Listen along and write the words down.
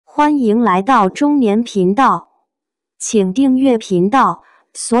欢迎来到中年频道，请订阅频道，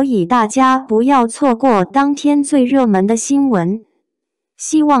所以大家不要错过当天最热门的新闻。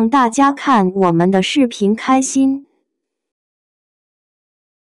希望大家看我们的视频开心。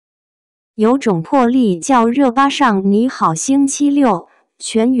有种魄力叫热巴上你好星期六，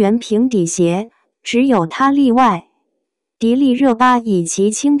全员平底鞋，只有她例外。迪丽热巴以其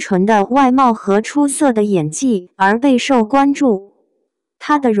清纯的外貌和出色的演技而备受关注。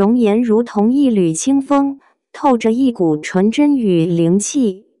她的容颜如同一缕清风，透着一股纯真与灵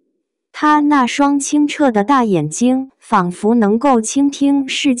气。她那双清澈的大眼睛，仿佛能够倾听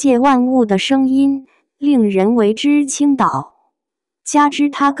世界万物的声音，令人为之倾倒。加之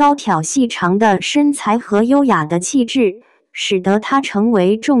她高挑细长的身材和优雅的气质，使得她成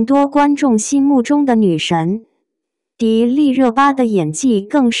为众多观众心目中的女神。迪丽热巴的演技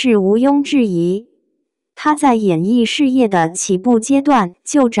更是毋庸置疑。她在演艺事业的起步阶段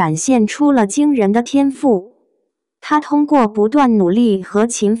就展现出了惊人的天赋。她通过不断努力和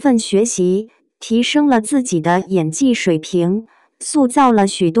勤奋学习，提升了自己的演技水平，塑造了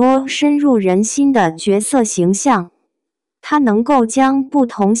许多深入人心的角色形象。她能够将不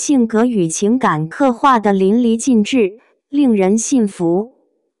同性格与情感刻画得淋漓尽致，令人信服。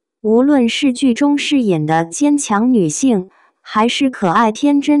无论是剧中饰演的坚强女性，还是可爱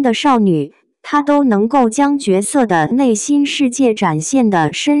天真的少女，她都能够将角色的内心世界展现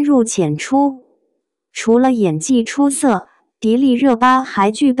得深入浅出。除了演技出色，迪丽热巴还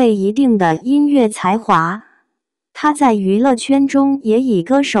具备一定的音乐才华。她在娱乐圈中也以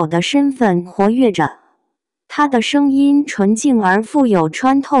歌手的身份活跃着。她的声音纯净而富有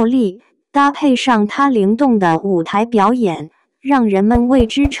穿透力，搭配上她灵动的舞台表演，让人们为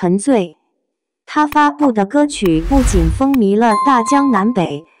之沉醉。她发布的歌曲不仅风靡了大江南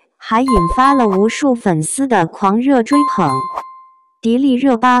北，还引发了无数粉丝的狂热追捧。迪丽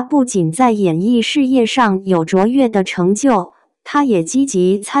热巴不仅在演艺事业上有卓越的成就，她也积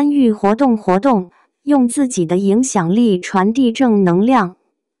极参与活动，用自己的影响力传递正能量。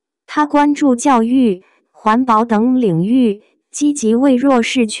她关注教育、环保等领域，积极为弱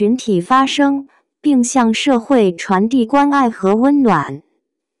势群体发声，并向社会传递关爱和温暖。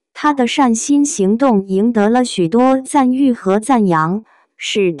她的善心行动赢得了许多赞誉和赞扬，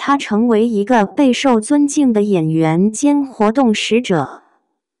使她成为一个备受尊敬的演员兼活动使者。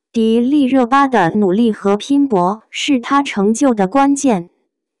迪丽热巴的努力和拼搏是她成就的关键。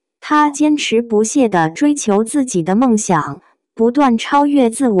她坚持不懈地追求自己的梦想，不断超越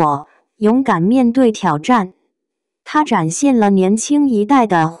自我，勇敢面对挑战。她展现了年轻一代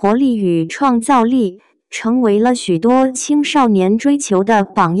的活力与创造力，成为了许多青少年追求的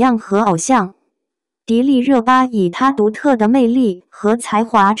榜样和偶像。迪丽热巴以她独特的魅力和才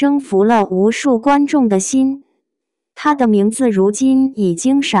华征服了无数观众的心。她的名字如今已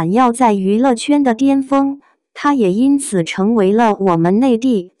经闪耀在娱乐圈的巅峰，她也因此成为了我们内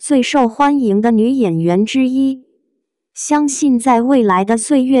地最受欢迎的女演员之一。相信在未来的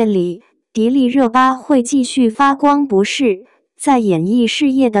岁月里，迪丽热巴会继续发光不逝，在演艺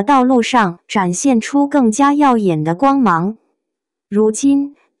事业的道路上展现出更加耀眼的光芒。如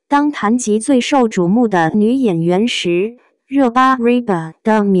今，当谈及最受瞩目的女演员时，热巴 Reba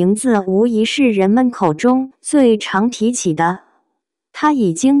的名字无疑是人们口中最常提起的。她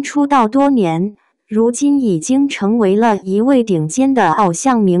已经出道多年，如今已经成为了一位顶尖的偶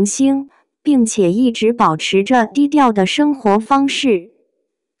像明星，并且一直保持着低调的生活方式。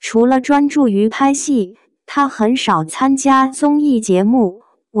除了专注于拍戏，她很少参加综艺节目，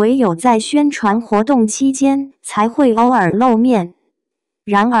唯有在宣传活动期间才会偶尔露面。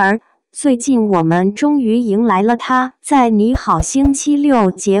然而，最近我们终于迎来了她在《你好星期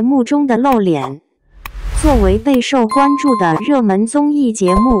六》节目中的露脸。作为备受关注的热门综艺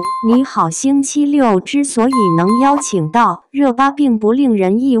节目《你好星期六》之所以能邀请到热巴，并不令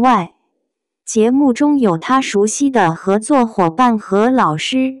人意外。节目中有她熟悉的合作伙伴和老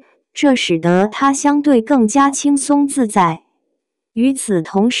师，这使得她相对更加轻松自在。与此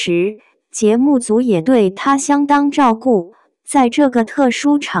同时，节目组也对她相当照顾。在这个特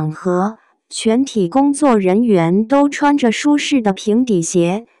殊场合，全体工作人员都穿着舒适的平底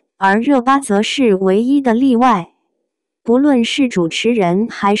鞋，而热巴则是唯一的例外。不论是主持人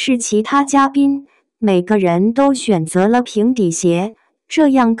还是其他嘉宾，每个人都选择了平底鞋，这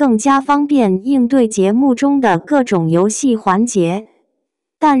样更加方便应对节目中的各种游戏环节。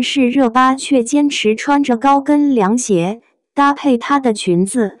但是热巴却坚持穿着高跟凉鞋，搭配她的裙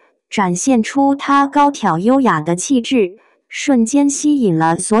子，展现出她高挑优雅的气质，瞬间吸引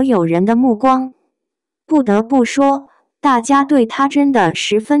了所有人的目光。不得不说，大家对她真的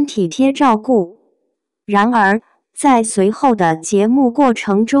十分体贴照顾。然而，在随后的节目过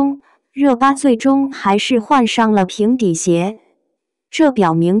程中，热巴最终还是换上了平底鞋。这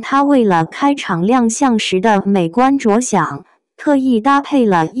表明她为了开场亮相时的美观着想，特意搭配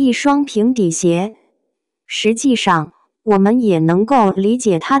了一双平底鞋。实际上，我们也能够理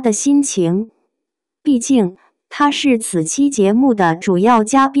解她的心情，毕竟她是此期节目的主要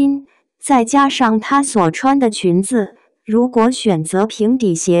嘉宾，再加上她所穿的裙子，如果选择平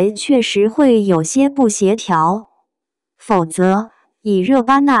底鞋确实会有些不协调。否则，以热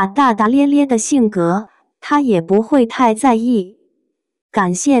巴那大大咧咧的性格，她也不会太在意。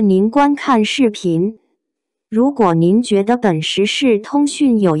感谢您观看视频。如果您觉得本时事通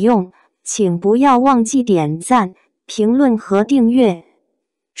讯有用，请不要忘记点赞、评论和订阅。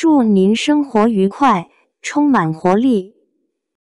祝您生活愉快，充满活力！